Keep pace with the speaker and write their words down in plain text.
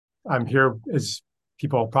I'm here, as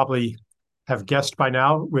people probably have guessed by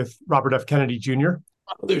now, with Robert F. Kennedy Jr.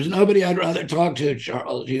 There's nobody I'd rather talk to,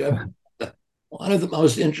 Charles. You have one of the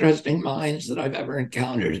most interesting minds that I've ever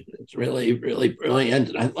encountered. It's really, really brilliant.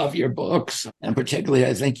 And I love your books. And particularly,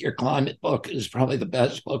 I think your climate book is probably the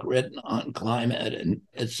best book written on climate. And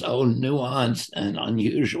it's so nuanced and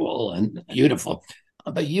unusual and beautiful.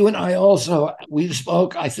 But you and I also, we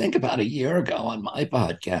spoke, I think, about a year ago on my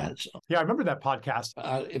podcast. Yeah, I remember that podcast.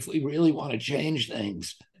 If we really want to change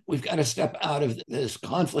things, we've got to step out of this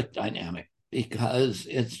conflict dynamic because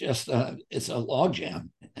it's a logjam,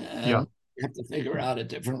 Yeah. and you have to figure out a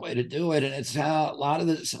different way to do it. And it's how a lot of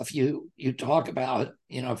the stuff you talk about,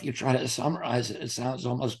 if you try to summarize it, it sounds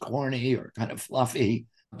almost corny or kind of fluffy,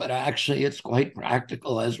 but actually it's quite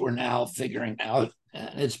practical as we're now figuring out.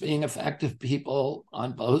 And it's being effective. People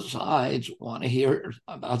on both sides want to hear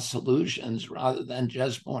about solutions rather than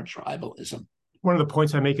just more tribalism. One of the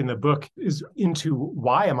points I make in the book is into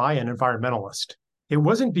why am I an environmentalist? It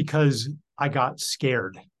wasn't because I got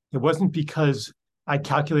scared. It wasn't because I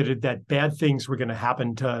calculated that bad things were going to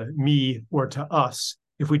happen to me or to us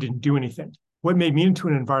if we didn't do anything. What made me into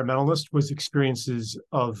an environmentalist was experiences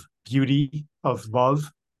of beauty, of love,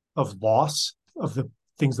 of loss, of the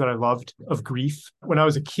things that I loved, of grief. When I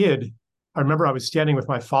was a kid, I remember I was standing with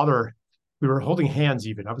my father. We were holding hands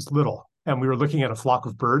even. I was little, and we were looking at a flock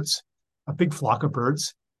of birds, a big flock of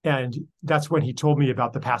birds. And that's when he told me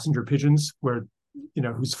about the passenger pigeons,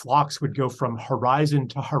 whose flocks would go from horizon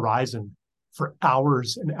to horizon for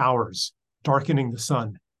hours and hours, darkening the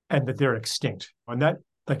sun, and that they're extinct. And that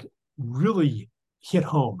really hit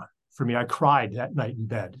home for me. I cried that night in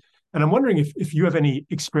bed. And I'm wondering if you have any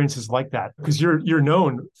experiences like that, because you're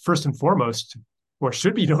known first and foremost, or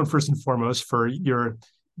should be known first and foremost, for your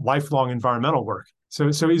lifelong environmental work. So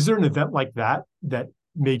is there an event like that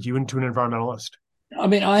made you into an environmentalist? I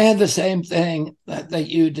mean, I had the same thing that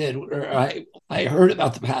you did, where I heard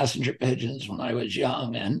about the passenger pigeons when I was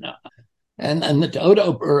young, and the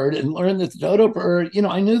dodo bird, and learned that the dodo bird,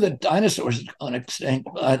 I knew that dinosaurs had gone extinct,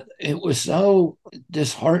 but it was so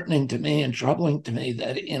disheartening to me and troubling to me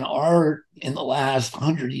that in the last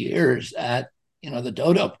 100 years that, the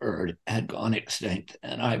dodo bird had gone extinct.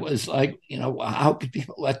 And I was like, how could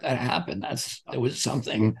people let that happen? It was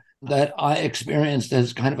something that I experienced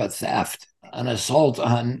as kind of a theft, an assault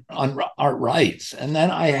on our rights. And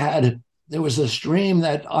then there was a stream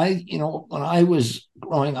that when I was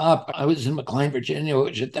growing up, I was in McLean, Virginia,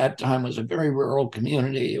 which at that time was a very rural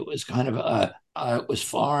community. It was kind of it was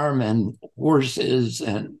farm and horses,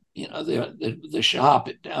 and the shop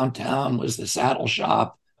at downtown was the saddle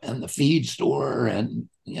shop and the feed store, and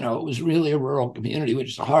it was really a rural community,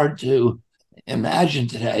 which is hard to imagine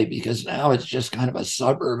today because now it's just kind of a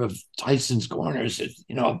suburb of Tyson's Corners. It's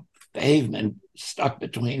a pavement stuck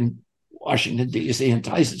between Washington, D.C. and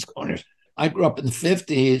Tyson's Corners. I grew up in the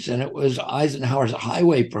 50s, and it was Eisenhower's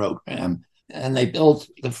highway program. And they built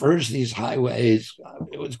the first of these highways.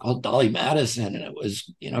 It was called Dolly Madison, and it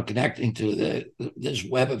was, connecting to this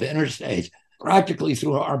web of interstates practically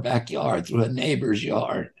through our backyard, through a neighbor's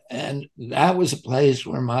yard. And that was a place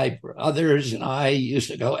where my brothers and I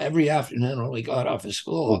used to go every afternoon when we got off of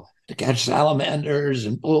school to catch salamanders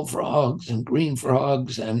and bullfrogs and green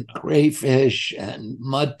frogs and crayfish and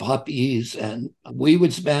mud puppies. And we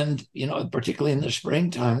would spend, particularly in the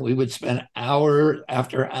springtime, we would spend hour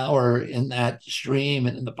after hour in that stream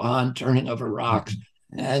and in the pond turning over rocks.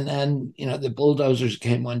 And then, the bulldozers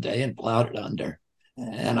came one day and plowed it under.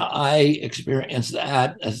 And I experienced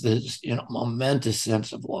that as this, momentous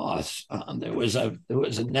sense of loss. There was a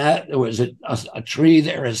net, there was a tree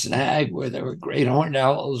there, a snag, where there were great horned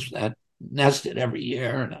owls that nested every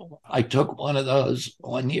year. And I took one of those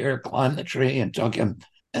one year, climbed the tree, and took him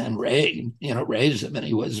and raised him. And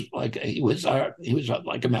he was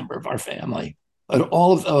like a member of our family. But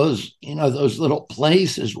all of those, those little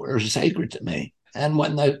places were sacred to me. And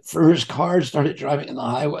when the first cars started driving in the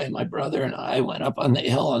highway, my brother and I went up on the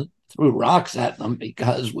hill and threw rocks at them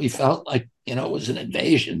because we felt like, it was an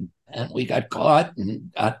invasion. And we got caught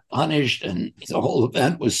and got punished. And the whole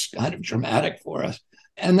event was kind of traumatic for us.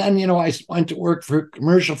 And then, I went to work for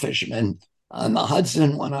commercial fishermen on the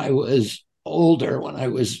Hudson when I was older. When I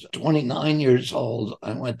was 29 years old,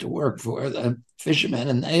 I went to work for the fishermen,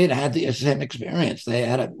 and they had the same experience. We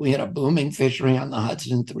had a booming fishery on the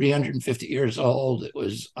Hudson, 350 years old. It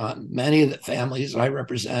was many of the families I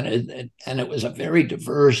represented, and it was a very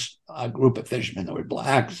diverse group of fishermen. There were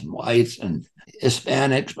blacks and whites and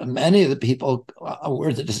Hispanics, but many of the people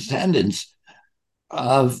were the descendants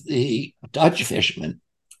of the Dutch fishermen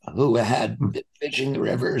who had been fishing the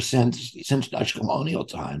river since Dutch colonial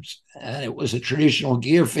times. And it was a traditional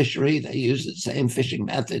gear fishery. They used the same fishing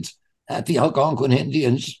methods that the Algonquin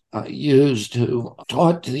Indians used to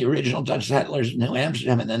taught to the original Dutch settlers in New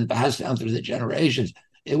Amsterdam and then passed down through the generations.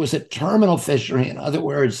 It was a terminal fishery. In other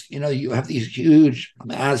words, you have these huge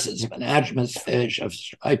masses of anadromous fish, of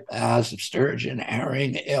striped bass, of sturgeon,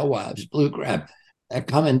 herring, alewives, blue crab that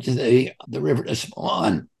come into the river to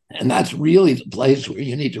spawn. And that's really the place where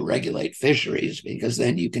you need to regulate fisheries, because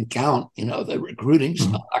then you can count, the recruiting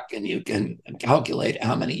stock, and you can calculate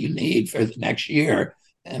how many you need for the next year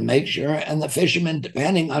and make sure. And the fishermen,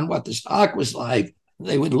 depending on what the stock was like,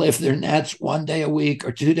 they would lift their nets 1 day a week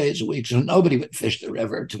or 2 days a week. So nobody would fish the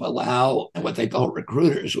river, to allow what they call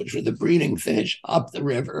recruiters, which were the breeding fish, up the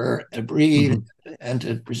river to breed and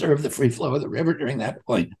to preserve the free flow of the river during that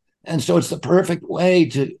point. And so it's the perfect way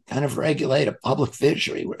to kind of regulate a public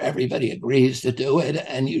fishery where everybody agrees to do it.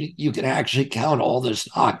 And you can actually count all the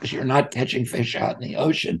stock, because you're not catching fish out in the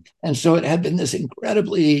ocean. And so it had been this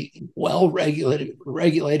incredibly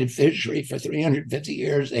well-regulated fishery for 350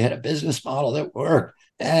 years. They had a business model that worked.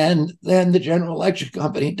 And then the General Electric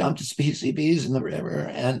Company dumped its PCBs in the river,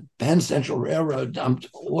 and Penn Central Railroad dumped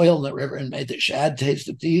oil in the river and made the shad taste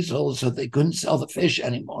of diesel, so they couldn't sell the fish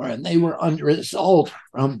anymore. And they were under assault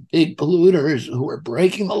from big polluters who were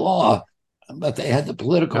breaking the law, but they had the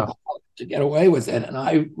political power to get away with it. And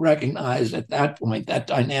I recognized at that point that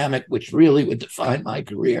dynamic, which really would define my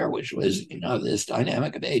career, which was, this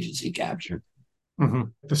dynamic of agency capture.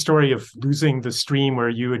 The story of losing the stream where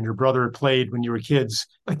you and your brother played when you were kids,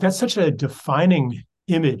 that's such a defining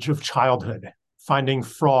image of childhood. Finding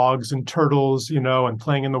frogs and turtles, and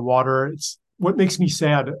playing in the water. It's what makes me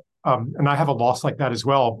sad. And I have a loss like that as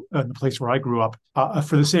well in the place where I grew up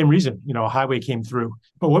for the same reason. A highway came through.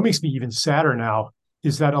 But what makes me even sadder now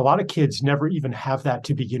is that a lot of kids never even have that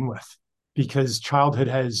to begin with, because childhood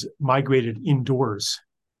has migrated indoors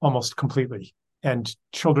almost completely. And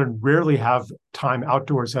children rarely have time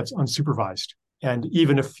outdoors that's unsupervised. And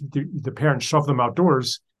even if the parents shove them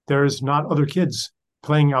outdoors, there's not other kids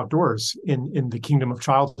playing outdoors in the kingdom of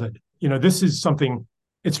childhood. This is something,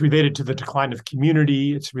 it's related to the decline of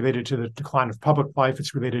community. It's related to the decline of public life.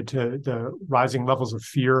 It's related to the rising levels of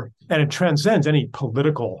fear. And it transcends any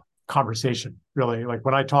political conversation, really. Like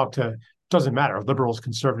when I talk to, doesn't matter, liberals,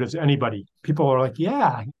 conservatives, anybody, people are like,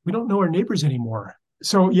 yeah, we don't know our neighbors anymore.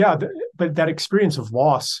 So yeah, but that experience of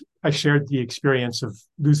loss, I shared the experience of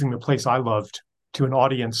losing the place I loved to an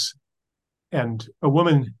audience. And a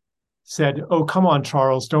woman said, "Oh, come on,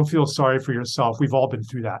 Charles, don't feel sorry for yourself. We've all been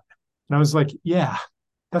through that." And I was like, yeah,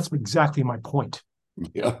 that's exactly my point.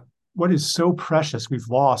 Yeah. What is so precious we've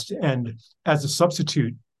lost. And as a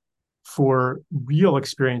substitute for real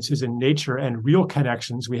experiences in nature and real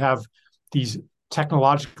connections, we have these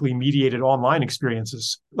technologically mediated online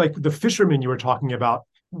experiences. Like the fishermen you were talking about,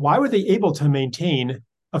 why were they able to maintain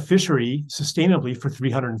a fishery sustainably for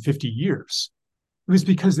 350 years? It was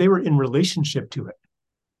because they were in relationship to it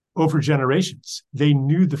over generations. They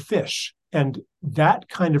knew the fish. And that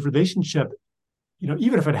kind of relationship,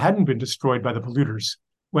 even if it hadn't been destroyed by the polluters,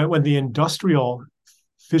 when the industrial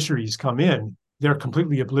fisheries come in, they're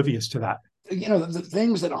completely oblivious to that. The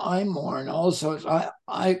things that I mourn also is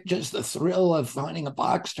I just the thrill of finding a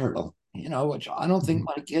box turtle, which I don't think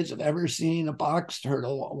my kids have ever seen a box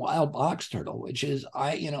turtle, a wild box turtle, which is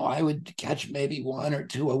I would catch maybe 1 or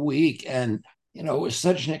 2 a week. And, it was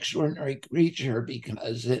such an extraordinary creature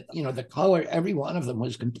because the color, every one of them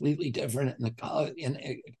was completely different in the color,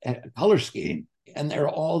 in a color scheme. And there are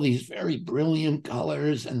all these very brilliant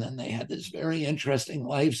colors. And then they had this very interesting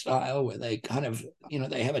lifestyle where they kind of,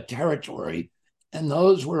 they have a territory. And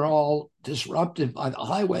those were all disrupted by the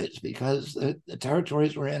highways because the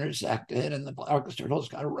territories were intersected and the box turtles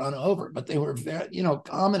got run over. But they were very,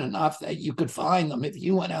 common enough that you could find them. If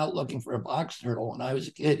you went out looking for a box turtle when I was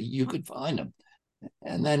a kid, you could find them.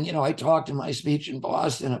 And then, I talked in my speech in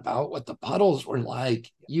Boston about what the puddles were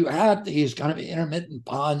like. You had these kind of intermittent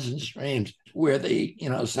ponds and streams where the,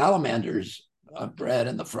 salamanders bred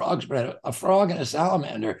and the frogs bred. A frog and a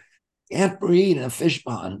salamander can't breed in a fish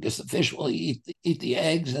pond because the fish will eat the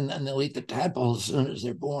eggs and then they'll eat the tadpoles as soon as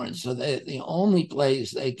they're born. So the only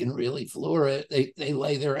place they can really flourish, they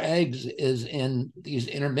lay their eggs is in these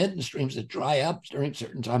intermittent streams that dry up during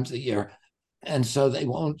certain times of the year. And so they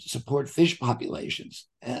won't support fish populations.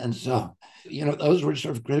 And so, those were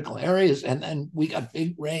sort of critical areas. And then we got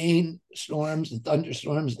big rain storms and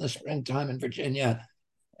thunderstorms in the springtime in Virginia.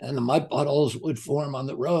 and the mud puddles would form on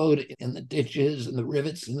the road in the ditches and the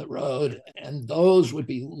rivets in the road. And those would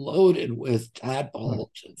be loaded with tadpoles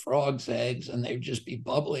and frogs' eggs, and they'd just be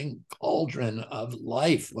bubbling cauldron of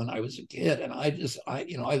life when I was a kid. And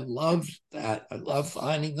I loved that. I loved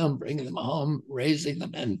finding them, bringing them home, raising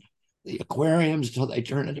them in the aquariums till they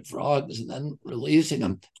turn into frogs and then releasing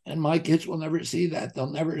them. And my kids will never see that. They'll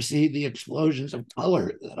never see the explosions of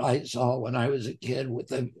color that I saw when I was a kid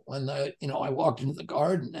I walked into the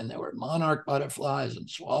garden and there were monarch butterflies and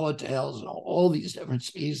swallowtails and all these different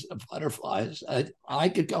species of butterflies. I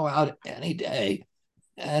could go out any day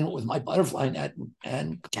and with my butterfly net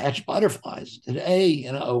and catch butterflies. Today,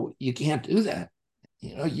 you can't do that.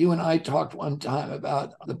 You and I talked one time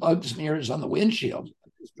about the bug smears on the windshield.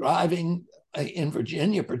 Driving in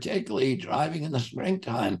Virginia, particularly driving in the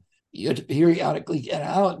springtime, you had to periodically get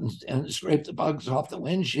out and scrape the bugs off the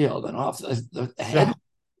windshield and off the head of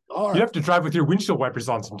the car. You have to drive with your windshield wipers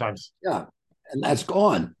on sometimes. Yeah, and that's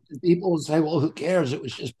gone. People would say, well, who cares? It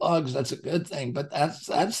was just bugs. That's a good thing. But that's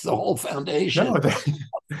the whole foundation of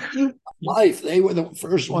life. They were the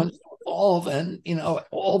first ones to evolve, and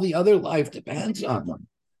all the other life depends on them.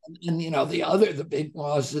 And the big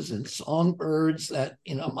losses and songbirds that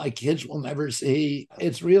my kids will never see.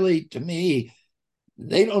 It's really, to me,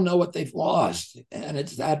 they don't know what they've lost, and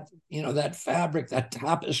it's that that fabric, that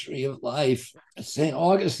tapestry of life. St.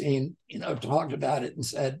 Augustine talked about it and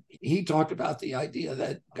said, he talked about the idea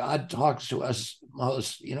that God talks to us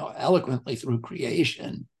most eloquently through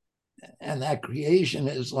creation. And that creation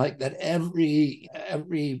is like that every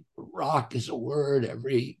rock is a word,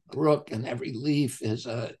 every brook and every leaf is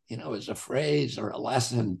a phrase or a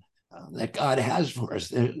lesson that God has for us.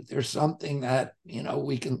 There's something that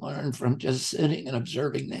we can learn from just sitting and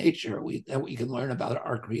observing nature. That we can learn about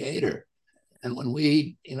our Creator. And when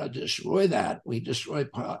we destroy that, we destroy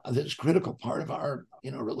this critical part of our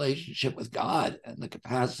relationship with God and the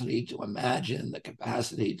capacity to imagine, the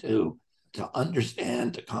capacity to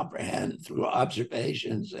understand, to comprehend through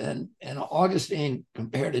observations. And Augustine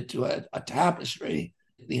compared it to a tapestry.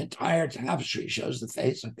 The entire tapestry shows the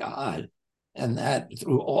face of God. And that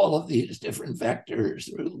through all of these different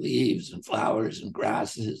vectors, through leaves and flowers and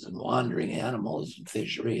grasses and wandering animals and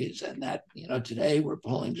fisheries, and that, today we're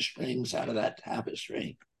pulling the strings out of that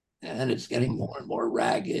tapestry. And it's getting more and more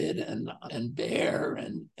ragged and bare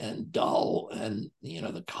and dull, and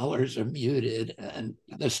the colors are muted, and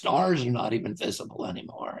the stars are not even visible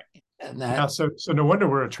anymore. And that so no wonder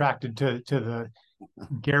we're attracted to the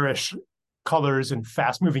garish colors and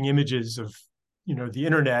fast moving images of the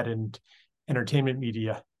internet and entertainment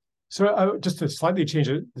media. So just to slightly change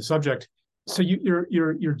the subject, so you're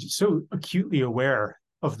so acutely aware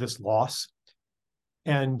of this loss,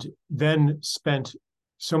 and then spent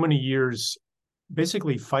so many years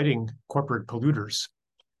basically fighting corporate polluters.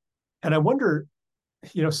 And I wonder,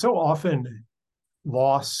 so often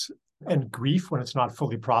loss and grief, when it's not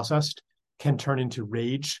fully processed, can turn into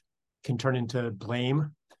rage, can turn into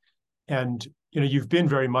blame. And, you've been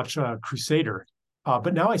very much a crusader.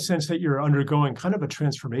 But now I sense that you're undergoing kind of a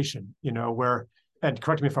transformation, where, and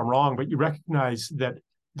correct me if I'm wrong, but you recognize that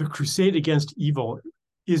the crusade against evil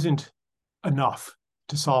isn't enough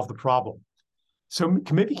to solve the problem. So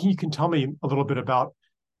maybe you can tell me a little bit about,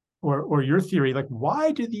 or your theory, like,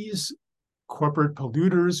 why do these corporate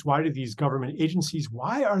polluters, why do these government agencies,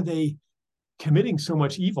 why are they committing so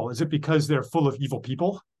much evil? Is it because they're full of evil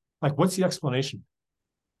people? Like, what's the explanation?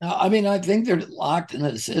 I think they're locked in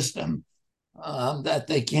a system that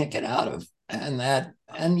they can't get out of, and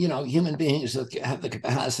human beings have the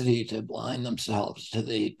capacity to blind themselves to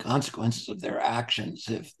the consequences of their actions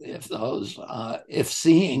if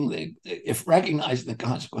recognizing the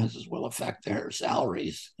consequences will affect their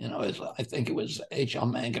salaries. As I think it was H.L.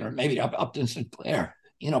 Mencken or maybe Upton Sinclair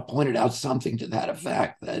pointed out something to that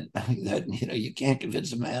effect, that you can't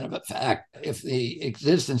convince a man of a fact if the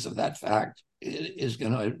existence of that fact is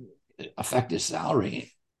going to affect his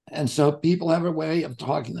salary. And so people have a way of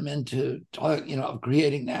talking them into, of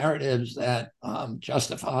creating narratives that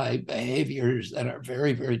justify behaviors that are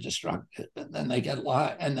very, very destructive. And then they get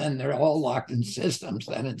locked, and then they're all locked in systems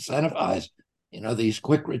that incentivize, these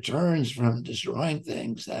quick returns from destroying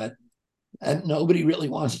things that nobody really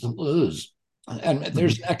wants to lose. And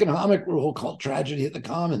there's an economic rule called tragedy of the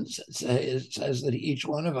commons. It says that each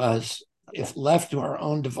one of us, if left to our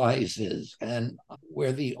own devices, and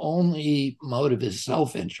where the only motive is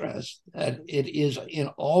self-interest, that it is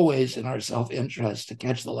always in our self-interest to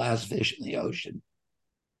catch the last fish in the ocean.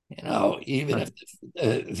 Even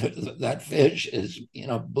if that fish is,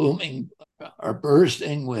 booming or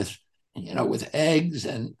bursting with eggs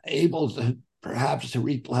and able to perhaps to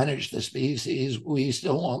replenish the species, we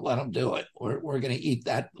still won't let them do it. We're going to eat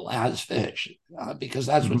that last fish because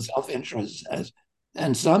that's what self-interest says.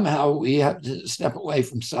 And somehow we have to step away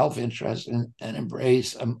from self-interest and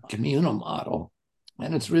embrace a communal model.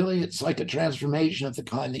 And it's like a transformation of the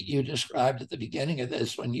kind that you described at the beginning of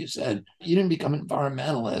this when you said you didn't become an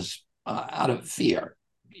environmentalist out of fear.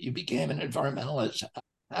 You became an environmentalist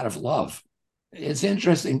out of love. It's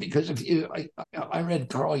interesting because I read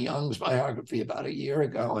Carl Jung's biography about a year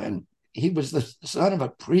ago, and he was the son of a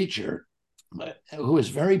preacher who was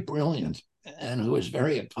very brilliant and who was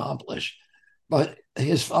very accomplished. But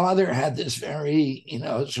his father had this very,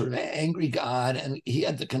 sort of angry God, and he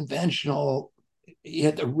had the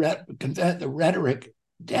rhetoric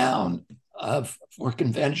down for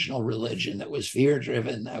conventional religion that was fear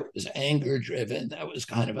driven, that was anger driven, that was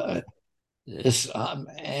kind of this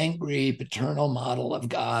angry paternal model of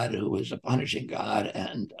God who was a punishing God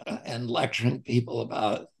and lecturing people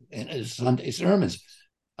about in his Sunday sermons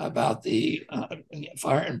about the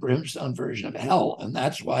fire and brimstone version of hell, and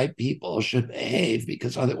that's why people should behave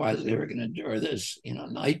because otherwise they were going to endure this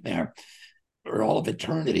nightmare for all of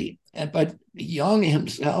eternity. But Jung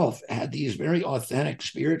himself had these very authentic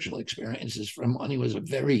spiritual experiences from when he was a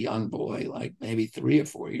very young boy, like maybe 3 or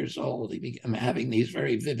 4 years old. He began having these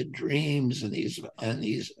very vivid dreams and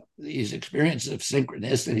these experiences of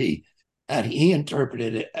synchronicity that he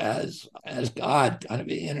interpreted as God kind of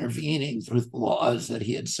intervening through the laws that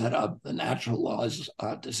he had set up, the natural laws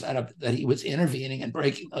to set up, that he was intervening and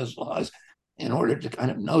breaking those laws in order to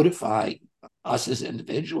kind of notify us as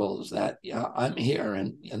individuals that I'm here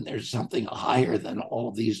and there's something higher than all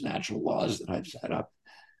of these natural laws that I've set up.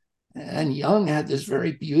 And Jung had this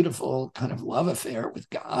very beautiful kind of love affair with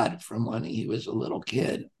God from when he was a little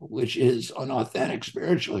kid, which is an authentic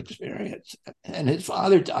spiritual experience. And his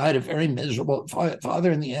father died a very miserable,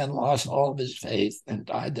 father in the end lost all of his faith and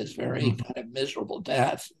died this very kind of miserable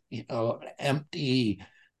death, an empty,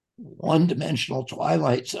 one-dimensional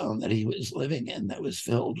twilight zone that he was living in that was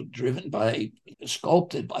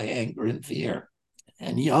sculpted by anger and fear.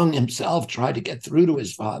 And Jung himself tried to get through to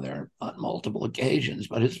his father on multiple occasions,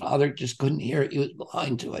 but his father just couldn't hear it. He was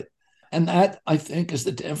blind to it. And that, I think, is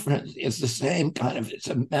the difference. It's the same kind of, it's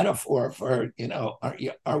a metaphor for,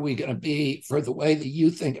 are we going to be, for the way that you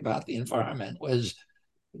think about the environment is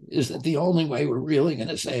that the only way we're really going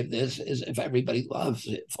to save this is if everybody loves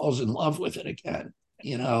it, falls in love with it again.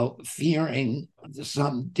 Fearing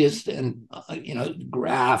some distant,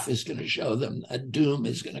 graph is going to show them a doom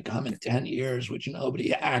is going to come in 10 years, which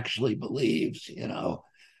nobody actually believes,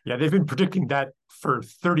 Yeah, they've been predicting that for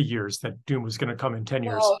 30 years, that doom was going to come in 10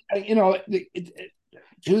 years. Well,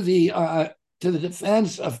 to the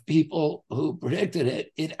defense of people who predicted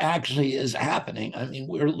it, it actually is happening. I mean,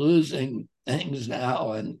 we're losing things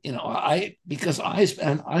now. And, I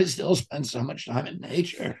still spend so much time in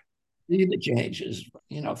nature, see the changes,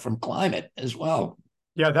 from climate as well.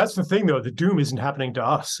 Yeah, that's the thing, though. The doom isn't happening to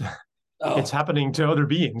us. Oh. It's happening to other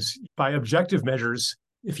beings. By objective measures,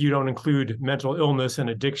 if you don't include mental illness and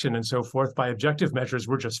addiction and so forth, by objective measures,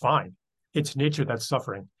 we're just fine. It's nature that's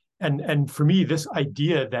suffering. And for me, this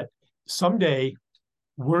idea that someday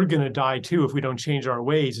we're going to die too if we don't change our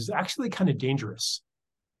ways is actually kind of dangerous,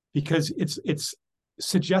 because it's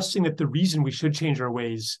suggesting that the reason we should change our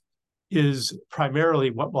ways is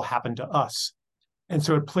primarily what will happen to us. And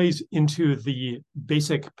so it plays into the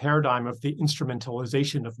basic paradigm of the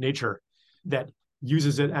instrumentalization of nature that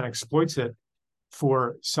uses it and exploits it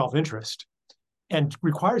for self-interest and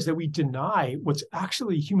requires that we deny what's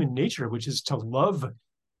actually human nature, which is to love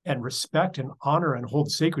and respect and honor and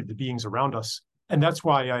hold sacred the beings around us. And that's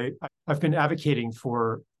why I've been advocating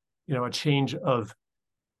for, a change of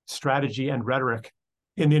strategy and rhetoric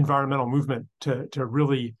in the environmental movement to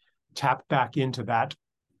really tap back into that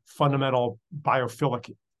fundamental biophilic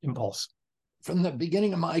impulse. From the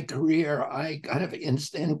beginning of my career, I kind of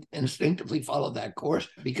instinctively followed that course,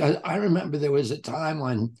 because I remember there was a time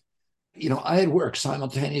when, I had worked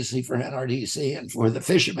simultaneously for NRDC and for the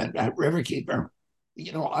fishermen at Riverkeeper.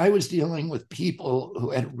 I was dealing with people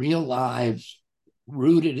who had real lives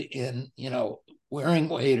rooted in, wearing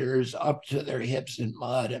waders up to their hips in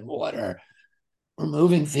mud and water,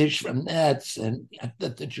 removing fish from nets, and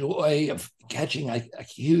the joy of catching a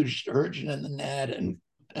huge sturgeon in the net, and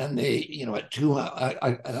they, an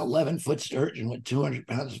 11-foot sturgeon with 200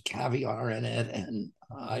 pounds of caviar in it, and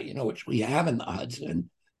which we have in the Hudson,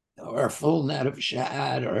 or a full net of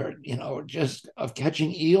shad, or just of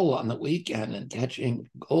catching eel on the weekend and catching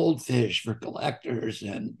goldfish for collectors,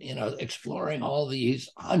 and exploring all these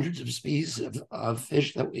hundreds of species of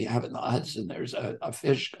fish that we have in the Hudson. There's a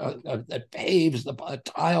fish that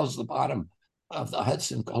tiles the bottom of the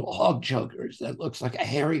Hudson called hog chokers that looks like a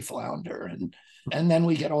hairy flounder. And then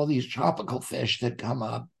we get all these tropical fish that come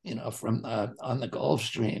up, from on the Gulf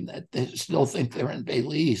Stream that they still think they're in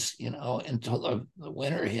Belize, until the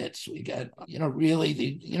winter hits. We get, really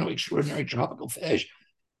the, extraordinary tropical fish.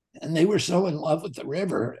 And they were so in love with the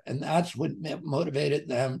river, and that's what motivated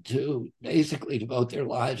them to basically devote their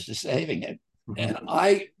lives to saving it. Mm-hmm. And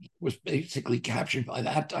I was basically captured by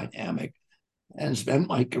that dynamic and spent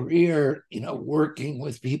my career, working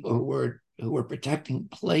with people who were protecting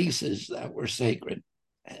places that were sacred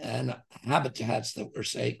and habitats that were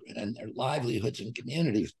sacred and their livelihoods and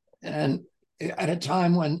communities. And at a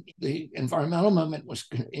time when the environmental movement was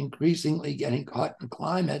increasingly getting caught in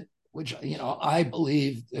climate, which, I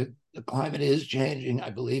believe that the climate is changing. I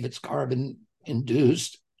believe it's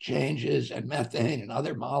carbon-induced changes and methane and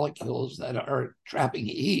other molecules that are trapping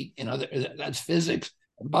heat. That's physics.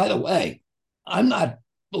 And by the way, I'm not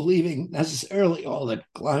believing necessarily all the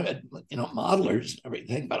climate, modelers and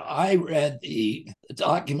everything, but I read the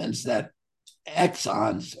documents that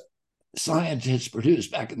Exxon's scientists produced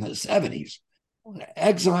back in the 70s.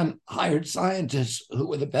 Exxon hired scientists who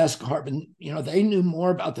were the best carbon, they knew more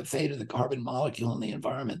about the fate of the carbon molecule in the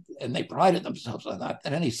environment, and they prided themselves on that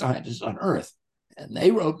than any scientist on Earth. And they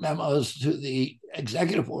wrote memos to the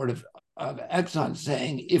executive board of Exxon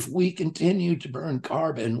saying, if we continue to burn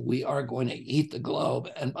carbon, we are going to heat the globe.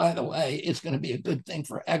 And by the way, it's going to be a good thing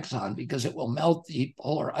for Exxon because it will melt the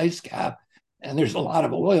polar ice cap. And there's a lot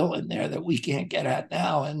of oil in there that we can't get at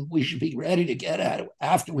now, and we should be ready to get at it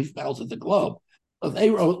after we've melted the globe. So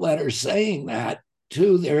they wrote letters saying that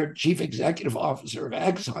to their chief executive officer of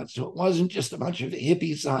Exxon. So it wasn't just a bunch of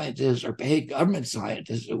hippie scientists or paid government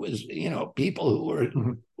scientists. It was, people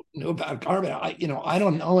who knew about carbon. I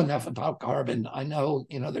don't know enough about carbon. I know,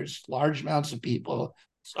 there's large amounts of people,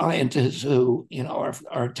 scientists who,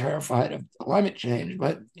 are terrified of climate change.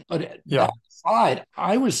 But that aside,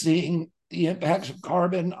 I was seeing the impacts of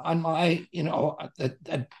carbon on my,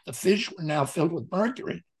 that the fish were now filled with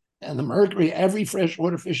mercury. And the mercury, every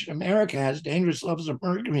freshwater fish in America has dangerous levels of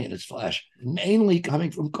mercury in its flesh, mainly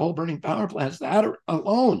coming from coal-burning power plants. That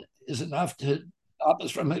alone is enough to stop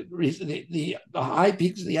us from the high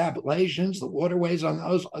peaks of the Appalachians. The waterways on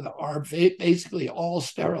those are basically all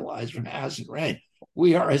sterilized from acid rain.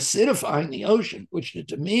 We are acidifying the ocean, which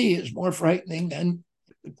to me is more frightening than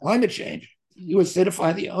climate change. You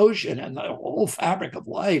acidify the ocean and the whole fabric of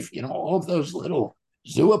life, all of those little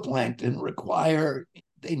zooplankton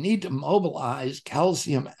they need to mobilize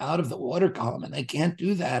calcium out of the water column, and they can't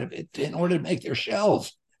do that in order to make their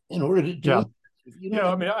shells. In order to do,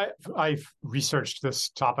 I've researched this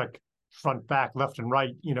topic front, back, left, and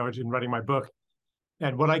right, in writing my book,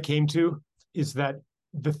 and what I came to is that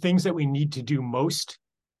the things that we need to do most,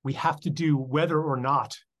 we have to do whether or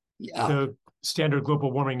not the standard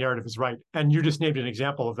global warming narrative is right. And you just named an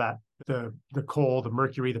example of that: the coal, the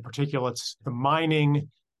mercury, the particulates, the mining,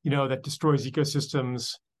 that destroys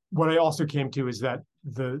ecosystems. What I also came to is that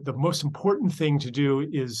the most important thing to do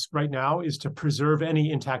is right now is to preserve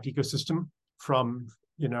any intact ecosystem from,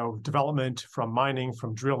 development, from mining,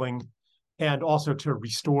 from drilling, and also to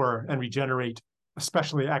restore and regenerate,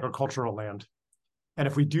 especially agricultural land. And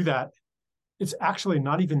if we do that, it's actually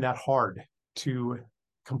not even that hard to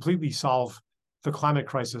completely solve the climate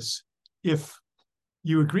crisis if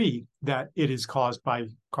you agree that it is caused by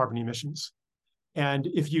carbon emissions. And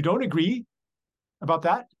if you don't agree about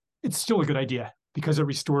that, it's still a good idea because it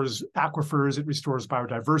restores aquifers, it restores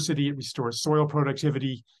biodiversity, it restores soil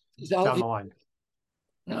productivity down the line.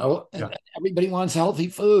 Everybody wants healthy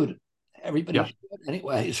food. Everybody should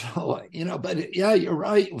anyway. So, but you're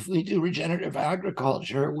right. If we do regenerative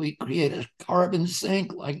agriculture, we create a carbon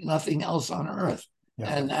sink like nothing else on Earth.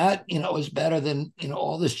 Yeah. And that, is better than,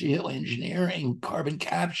 all this geoengineering, carbon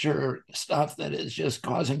capture stuff that is just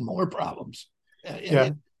causing more problems.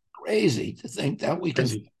 It's crazy to think that we can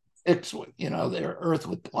fix, their Earth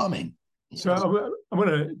with plumbing. So I'm going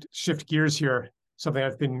to shift gears here. Something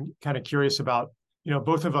I've been kind of curious about.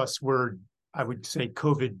 Both of us were, I would say,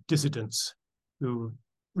 COVID dissidents who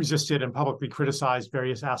resisted and publicly criticized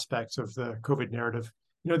various aspects of the COVID narrative.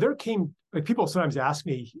 There came, people sometimes ask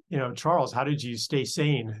me, Charles, how did you stay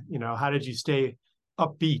sane? How did you stay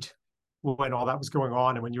upbeat when all that was going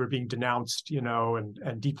on and when you were being denounced, and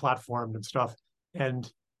deplatformed and stuff?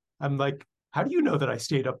 And I'm like, how do you know that I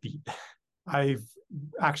stayed upbeat? I've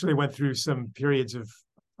actually went through some periods of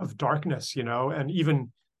darkness, and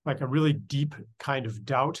even like a really deep kind of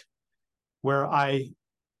doubt where I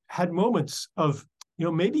had moments of,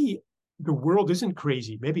 maybe the world isn't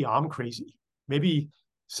crazy. Maybe I'm crazy. Maybe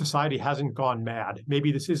society hasn't gone mad.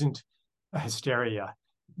 Maybe this isn't a hysteria.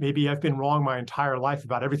 maybe I've been wrong my entire life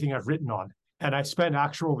about everything I've written on. And I spent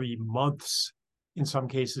actually months in some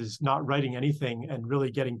cases not writing anything and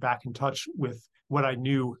really getting back in touch with what I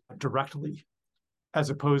knew directly, as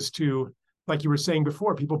opposed to, like you were saying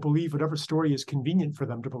before, people believe whatever story is convenient for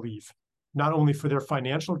them to believe, not only for their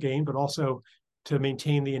financial gain, but also to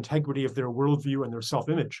maintain the integrity of their worldview and their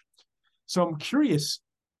self-image. So I'm curious,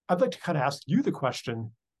 I'd like to kind of ask you the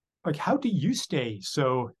question, like, how do you stay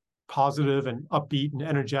so positive and upbeat and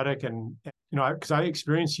energetic? And, because I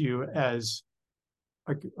experience you as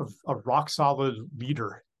a rock solid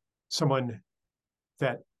leader, someone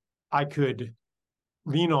that I could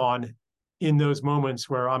lean on in those moments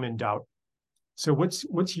where I'm in doubt. So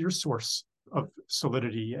what's your source of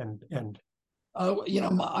solidity and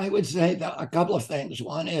I would say that a couple of things.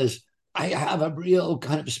 One is I have a real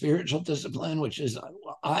kind of spiritual discipline, which is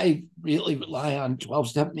I really rely on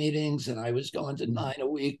 12-step meetings, and I was going to 9 a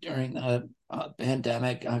week during the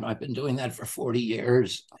pandemic. I've been doing that for 40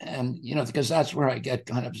 years. And, because that's where I get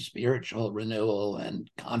kind of spiritual renewal and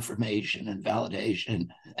confirmation and validation,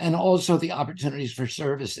 and also the opportunities for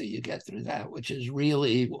service that you get through that, which is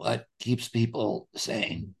really what keeps people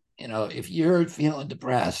sane. If you're feeling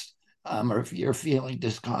depressed, or if you're feeling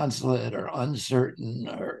disconsolate or uncertain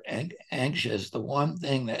or anxious, the one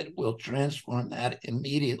thing that will transform that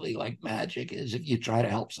immediately like magic is if you try to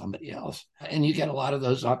help somebody else. And you get a lot of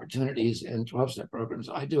those opportunities in 12-step programs.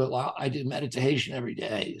 I do meditation every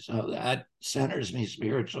day. So that centers me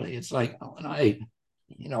spiritually. It's like when I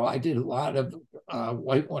did a lot of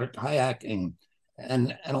whitewater kayaking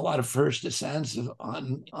and a lot of first ascents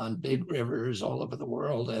on big rivers all over the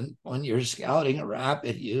world. And when you're scouting a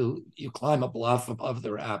rapid, you climb a bluff above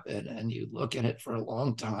the rapid and you look at it for a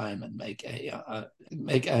long time and make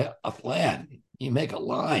a plan. You make a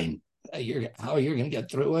line, how you're going to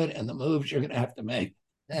get through it and the moves you're going to have to make.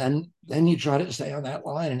 And then you try to stay on that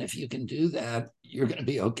line. And if you can do that, you're going to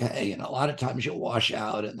be okay. And a lot of times you'll wash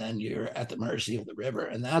out and then you're at the mercy of the river.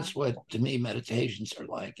 And that's what, to me, meditations are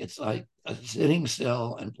like. It's like sitting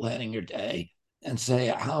still and planning your day and say,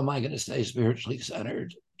 how am I going to stay spiritually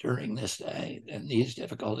centered during this day and these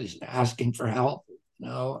difficulties, and asking for help,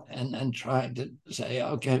 and then trying to say,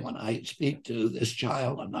 okay, when I speak to this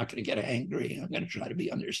child, I'm not going to get angry. I'm going to try to be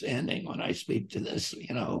understanding. When I speak to this,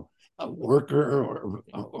 a worker or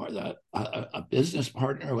a business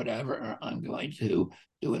partner or whatever, I'm going to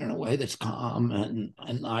do it in a way that's calm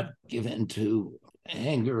and not give in to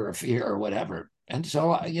anger or fear or whatever. And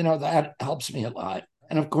so, that helps me a lot.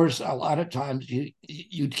 And of course, a lot of times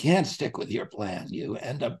you can't stick with your plan. You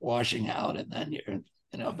end up washing out, and then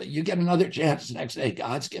but you get another chance the next day.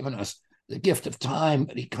 God's given us the gift of time,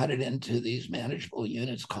 but he cut it into these manageable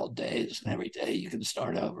units called days. And every day you can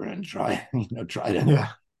start over and try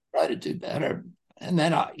to do better. And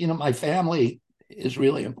then, my family is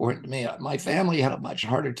really important to me. My family had a much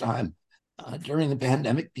harder time during the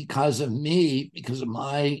pandemic because of me, because of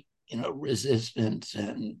my, resistance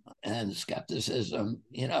and skepticism,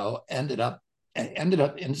 ended up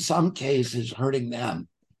in some cases hurting them,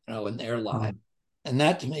 in their life. And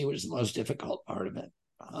that to me was the most difficult part of it.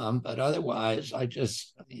 But otherwise, I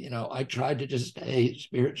just, I tried to just stay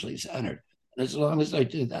spiritually centered. And as long as I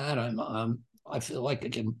do that, I feel like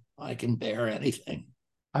I can bear anything.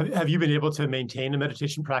 Have you been able to maintain a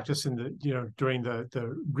meditation practice in during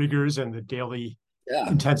the rigors and the daily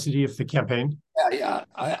intensity of the campaign? Yeah.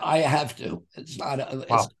 I have to. It's not an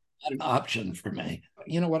option for me.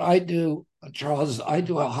 What I do, Charles, is I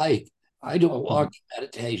do a hike. I do a walk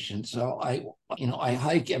meditation. So I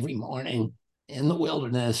hike every morning in the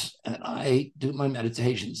wilderness, and I do my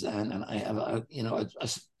meditations then. And I have a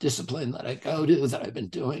discipline that I go to that I've been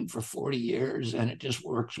doing for 40 years, and it just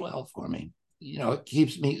works well for me. It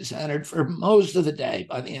keeps me centered for most of the day.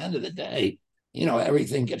 By the end of the day,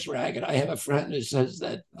 everything gets ragged. I have a friend who says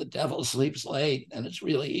that the devil sleeps late, and it's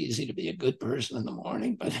really easy to be a good person in the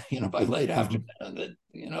morning, but by late afternoon, that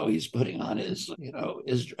he's putting on his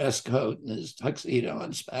his dress coat and his tuxedo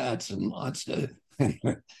and spats and wants to.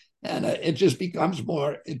 And it just becomes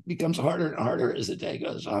harder and harder as the day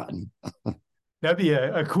goes on. That'd be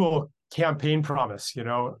a cool campaign promise.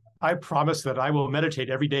 I promise that I will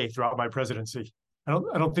meditate every day throughout my presidency. I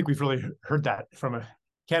don't think we've really heard that from a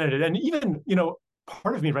candidate. And even,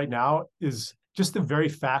 part of me right now is just the very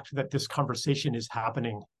fact that this conversation is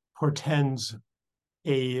happening portends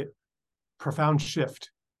a profound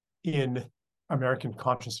shift in American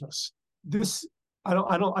consciousness.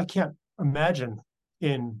 I can't imagine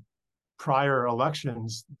in prior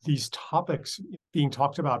elections these topics being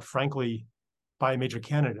talked about, frankly, by a major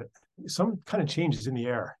candidate. Some kind of change is in the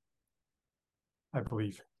air, I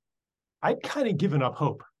believe. I'd kind of given up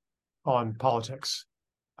hope on politics.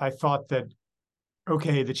 I thought that,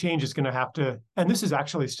 okay, the change is going to have to, and this is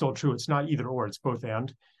actually still true. It's not either or, it's both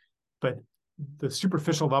and, but the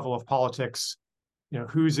superficial level of politics,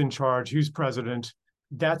 who's in charge, who's president,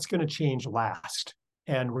 that's going to change last.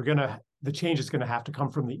 And the change is going to have to come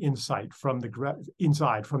from the inside, from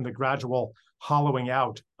the gradual hollowing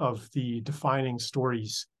out of the defining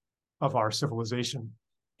stories of our civilization.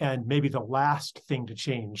 And maybe the last thing to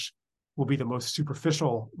change will be the most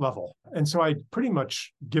superficial level. And so I'd pretty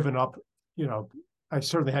much given up, I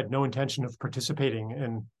certainly had no intention of participating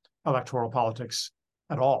in electoral politics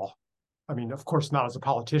at all. I mean, of course, not as a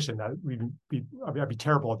politician. I'd be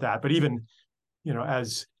terrible at that. But even,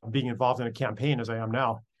 as being involved in a campaign as I am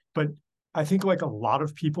now. But I think, like a lot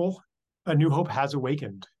of people, a new hope has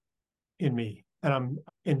awakened in me. And I'm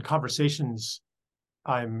in conversations,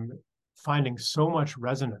 I'm finding so much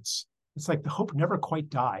resonance. It's like the hope never quite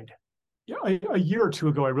died. A year or two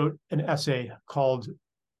ago, I wrote an essay called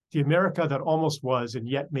 "The America That Almost Was and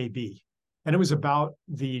Yet May Be." And it was about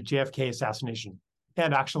the JFK assassination,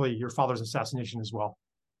 and actually your father's assassination as well.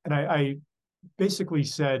 And I basically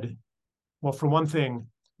said, well, for one thing,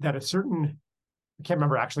 that I can't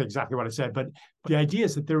remember actually exactly what I said, but the idea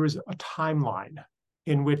is that there was a timeline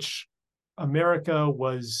in which America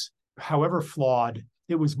was, however flawed,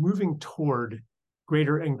 it was moving toward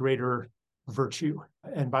greater and greater virtue.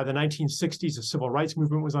 And by the 1960s, the civil rights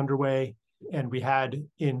movement was underway. And we had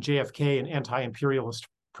in JFK an anti-imperialist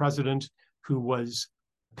president who was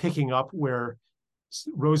picking up where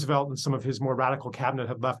Roosevelt and some of his more radical cabinet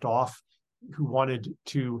had left off, who wanted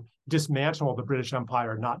to dismantle the British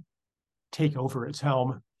Empire, not take over its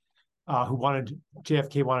helm,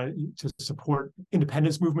 JFK wanted to support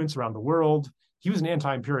independence movements around the world. He was an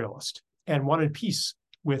anti-imperialist and wanted peace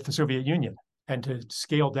with the Soviet Union and to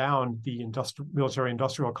scale down the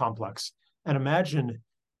military-industrial complex. And imagine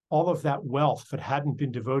all of that wealth that hadn't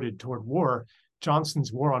been devoted toward war.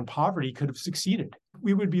 Johnson's war on poverty could have succeeded.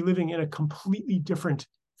 We would be living in a completely different,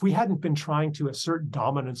 if we hadn't been trying to assert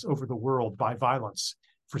dominance over the world by violence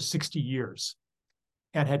for 60 years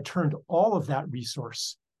and had turned all of that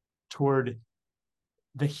resource toward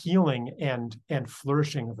the healing and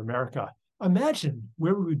flourishing of America. Imagine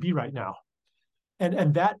where we would be right now.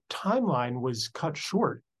 And that timeline was cut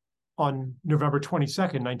short on November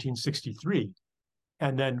 22nd, 1963.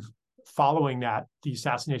 And then following that, the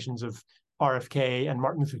assassinations of RFK and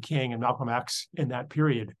Martin Luther King and Malcolm X in that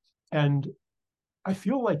period. And I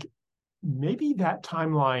feel like maybe that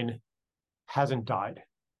timeline hasn't died.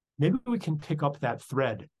 Maybe we can pick up that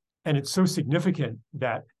thread. And it's so significant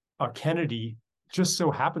that Kennedy just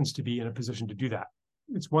so happens to be in a position to do that.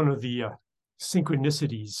 It's one of the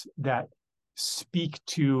synchronicities that speak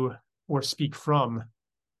to or speak from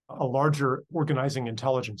a larger organizing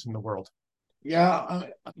intelligence in the world. Yeah,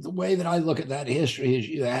 the way that I look at that history is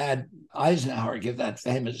you had Eisenhower give that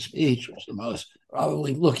famous speech, which was the most,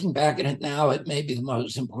 probably looking back at it now, it may be the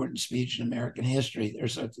most important speech in American history.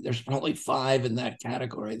 There's probably 5 in that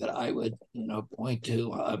category that I would, point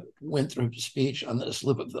to. Winthrop's speech on the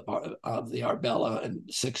slip of the Arbella in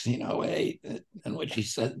 1608, in which he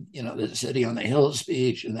said, the city on the hill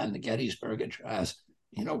speech, and then the Gettysburg Address.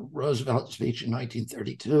 Roosevelt's speech in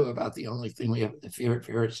 1932 about the only thing we have to fear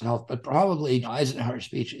itself. But probably Eisenhower's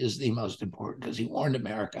speech is the most important because he warned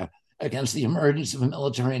America against the emergence of a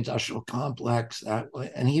military-industrial complex.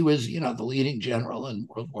 And he was, the leading general in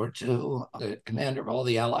World War II, the commander of all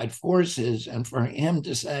the Allied forces. And for him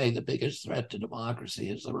to say the biggest threat to democracy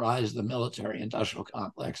is the rise of the military-industrial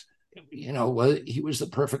complex, he was the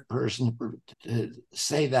perfect person to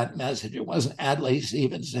say that message. It wasn't Adlai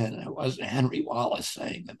Stevenson. It wasn't Henry Wallace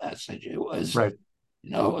saying the message. It was, right.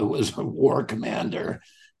 It was a war commander.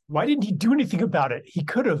 Why didn't he do anything about it? He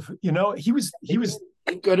could have, He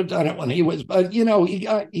could have done it when he was, but he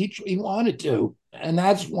wanted to. And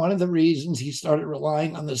that's one of the reasons he started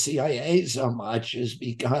relying on the CIA so much, is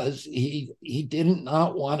because he did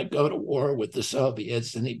not want to go to war with the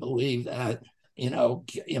Soviets. And he believed that,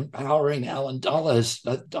 empowering Allen Dulles,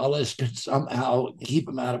 that Dulles could somehow keep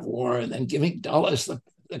him out of war, and then giving Dulles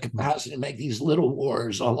the capacity to make these little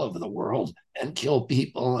wars all over the world and kill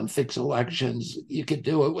people and fix elections. You could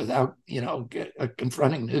do it without,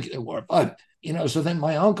 confronting nuclear war. But, so then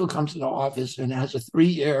my uncle comes into office and has a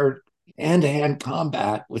 3-year hand-to-hand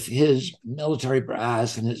combat with his military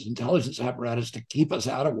brass and his intelligence apparatus to keep us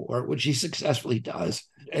out of war, which he successfully does.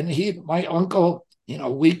 And my uncle, a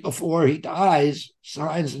week before he dies,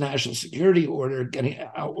 signs a national security order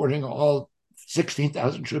ordering all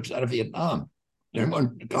 16,000 troops out of Vietnam. They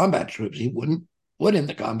weren't combat troops. He wouldn't put in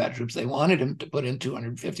the combat troops. They wanted him to put in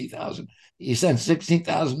 250,000. He sent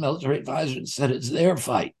 16,000 military advisors and said it's their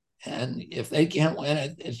fight. And if they can't win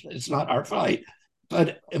it, it's not our fight.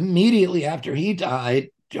 But immediately after he died,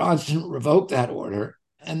 Johnson revoked that order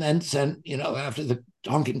and then sent, after the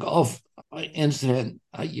Tonkin Gulf incident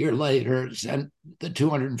a year later, sent the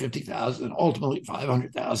 250,000, ultimately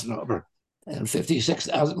 500,000 over. And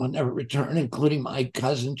 56,000 would never return, including my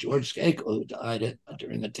cousin George Skakel, who died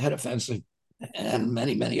during the Tet Offensive, and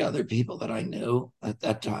many, many other people that I knew at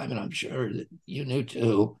that time, and I'm sure that you knew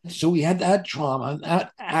too. So we had that trauma.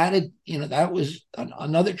 That added, that was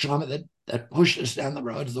another trauma that pushed us down the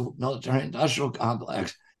road to the military-industrial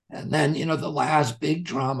complex. And then, the last big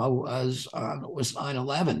trauma was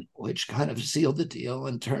 9/11, which kind of sealed the deal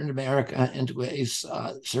and turned America into a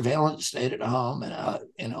surveillance state at home and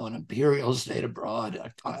an imperial state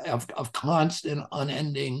abroad of constant,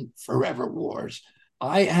 unending, forever wars.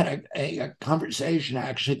 I had a conversation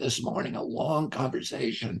actually this morning, a long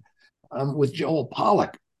conversation with Joel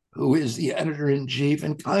Pollack, who is the editor-in-chief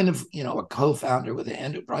and kind of, a co-founder with a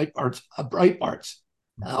hand at Breitbart's.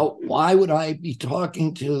 Now, why would I be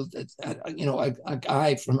talking to, a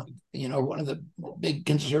guy from, one of the big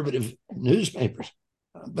conservative newspapers?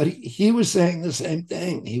 But he was saying the same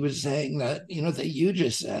thing. He was saying that, that you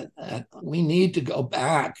just said, that we need to go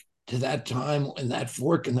back to that time when that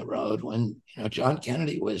fork in the road when John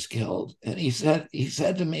Kennedy was killed. And he said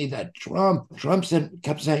to me that Trump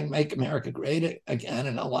kept saying make America great again,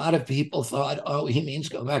 and a lot of people thought, oh, he means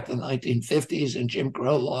go back to the 1950s and Jim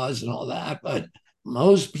Crow laws and all that. But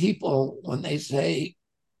most people, when they say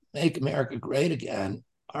make America great again,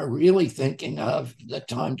 are really thinking of the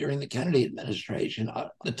time during the Kennedy administration,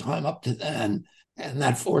 the time up to then, and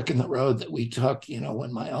that fork in the road that we took,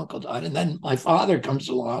 when my uncle died. And then my father comes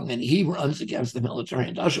along and he runs against the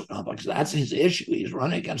military-industrial complex. That's his issue. He's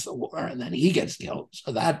running against the war, and then he gets killed.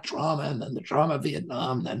 So that trauma, and then the trauma of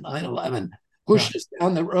Vietnam, then 9/11, pushed us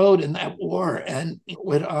down the road in that war. And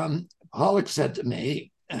what Pollock said to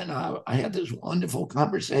me, and I had this wonderful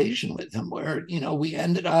conversation with him where, we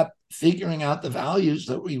ended up figuring out the values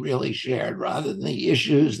that we really shared rather than the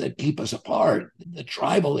issues that keep us apart, the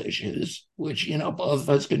tribal issues, which, both of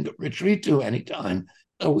us can retreat to anytime.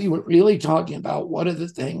 So we were really talking about what are the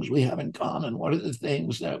things we have in common? What are the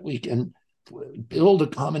things that we can build a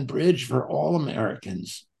common bridge for all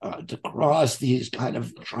Americans to cross these kind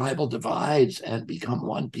of tribal divides and become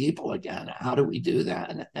one people again? How do we do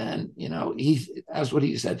that? And that's what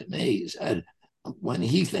he said to me. He said, when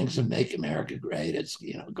he thinks of Make America Great, it's,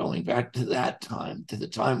 going back to that time, to the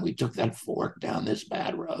time we took that fork down this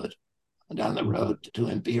bad road, down the road to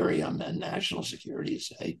imperium and national security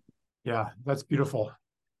state. Yeah, that's beautiful.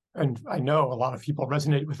 And I know a lot of people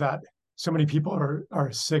resonate with that. So many people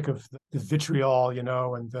are sick of the vitriol,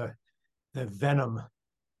 and the venom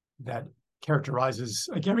that characterizes,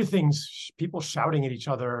 like, everything's people shouting at each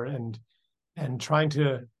other and trying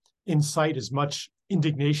to incite as much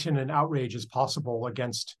indignation and outrage as possible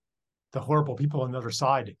against the horrible people on the other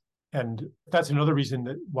side. And that's another reason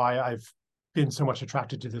why I've been so much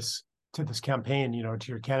attracted to this campaign,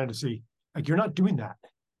 to your candidacy. Like, you're not doing that.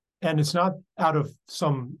 And it's not out of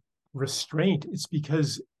some restraint. It's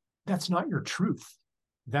because that's not your truth.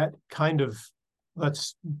 That kind of,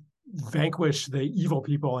 let's vanquish the evil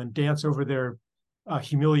people and dance over their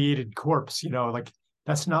humiliated corpse, like,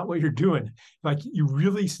 that's not what you're doing. Like, you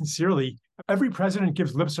really sincerely, every president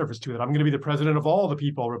gives lip service to it. I'm going to be the president of all the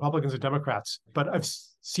people, Republicans and Democrats. But I've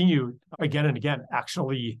seen you again and again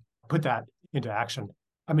actually put that into action.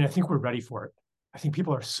 I mean, I think we're ready for it. I think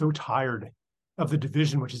people are so tired of the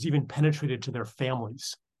division, which has even penetrated to their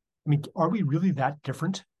families. I mean, are we really that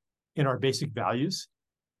different in our basic values?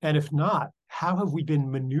 And if not, how have we been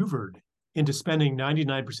maneuvered into spending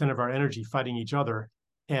 99% of our energy fighting each other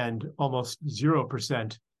and almost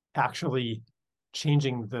 0% actually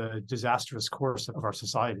changing the disastrous course of our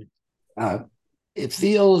society? It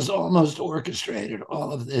feels almost orchestrated,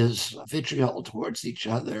 all of this vitriol towards each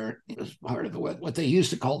other as part of what they used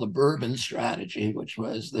to call the Bourbon strategy, which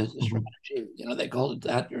was the strategy, they called it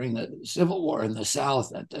that during the Civil War in the South,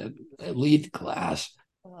 that the elite class,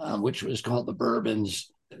 which was called the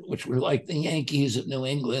Bourbons, which were like the Yankees of New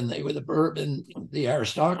England. They were the Bourbon, the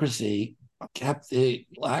aristocracy, kept the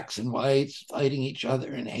blacks and whites fighting each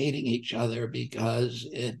other and hating each other because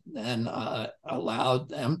it then allowed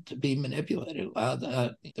them to be manipulated, allowed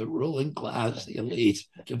the ruling class, the elite,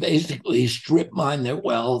 to basically strip mine their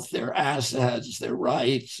wealth, their assets, their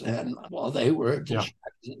rights, and while they were distracted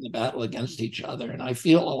in the battle against each other. And I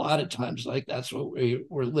feel a lot of times like that's what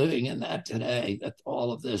we're living in that today, that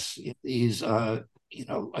all of these,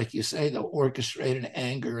 like you say, the orchestrated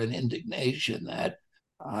anger and indignation that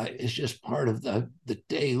is just part of the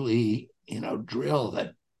daily, drill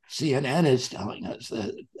that CNN is telling us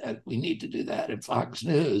that we need to do that, and Fox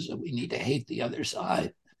News, that we need to hate the other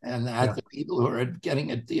side, and that the people who are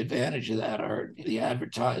getting the advantage of that are the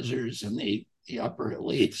advertisers and the upper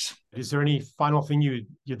elites. Is there any final thing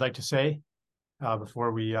you'd like to say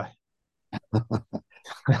before we?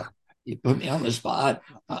 You put me on the spot.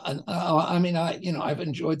 I mean, I've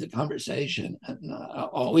enjoyed the conversation, and I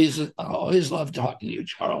always love talking to you,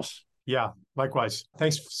 Charles. Yeah, likewise.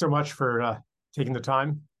 Thanks so much for taking the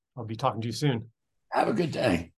time. I'll be talking to you soon. Have a good day.